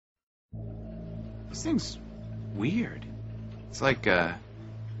This thing's weird. It's like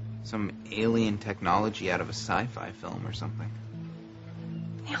some alien technology out of a sci-fi film or something.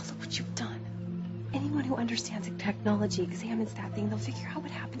 Now look what you've done. Anyone who understands technology examines that thing, they'll figure out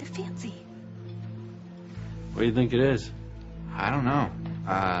what happened to Fancy. What do you think it is? I don't know.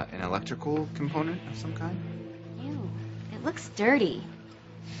 An electrical component of some kind? Ew, it looks dirty.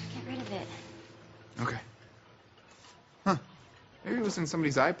 Get rid of it. Okay. Huh. Maybe it was in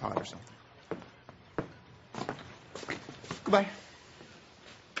somebody's iPod or something. Goodbye.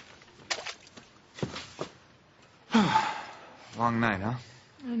 Long night, huh?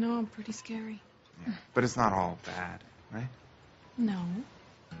 I know, I'm pretty scary. Yeah. But it's not all bad, right? No.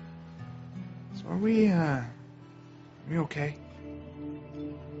 So are we okay?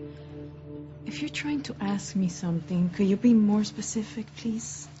 If you're trying to ask me something, could you be more specific,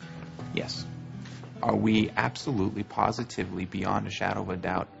 please? Yes. Are we absolutely, positively, beyond a shadow of a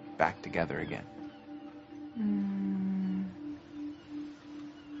doubt, back together again?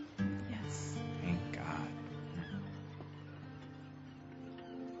 Yes. Thank God.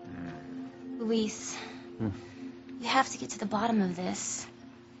 Luis, you have to get to the bottom of this.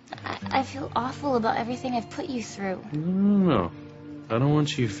 I feel awful about everything I've put you through. No. I don't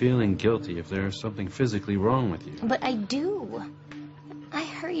want you feeling guilty if there's something physically wrong with you. But I do. I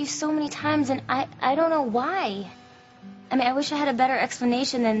hurt you so many times, and I don't know why. I mean, I wish I had a better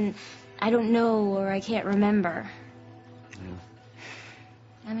explanation than I don't know or I can't remember. Yeah.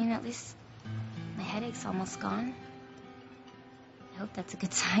 I mean, at least my headache's almost gone. I hope that's a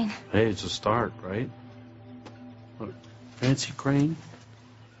good sign. Hey, it's a start, right? Look, Fancy Crane,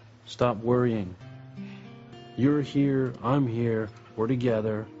 stop worrying. You're here, I'm here, we're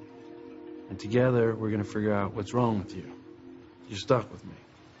together. And together, we're going to figure out what's wrong with you. You're stuck with me.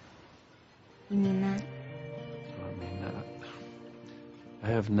 You mean that? I mean that. I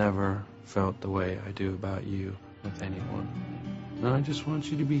have never felt the way I do about you with anyone. And I just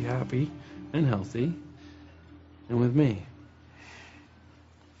want you to be happy and healthy. And with me.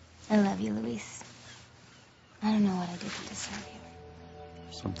 I love you, Luis. I don't know what I did to deserve you.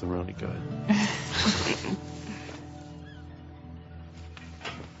 Something really good.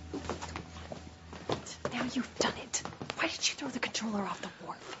 Now you've done it. Why did you throw the controller off the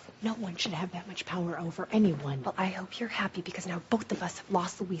wharf? No one should have that much power over anyone. Well, I hope you're happy because now both of us have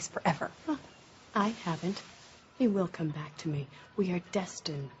lost Luis forever. Oh, I haven't. He will come back to me. We are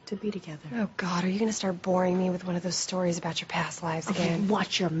destined to be together. Oh, God, are you going to start boring me with one of those stories about your past lives again?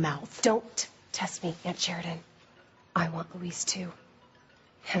 Watch your mouth. Don't test me, Aunt Sheridan. I want Luis, too.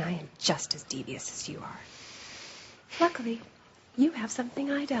 And I am just as devious as you are. Luckily, you have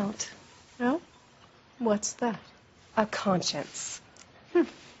something I don't. Oh? What's that? A conscience.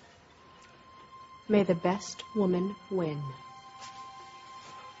 May the best woman win.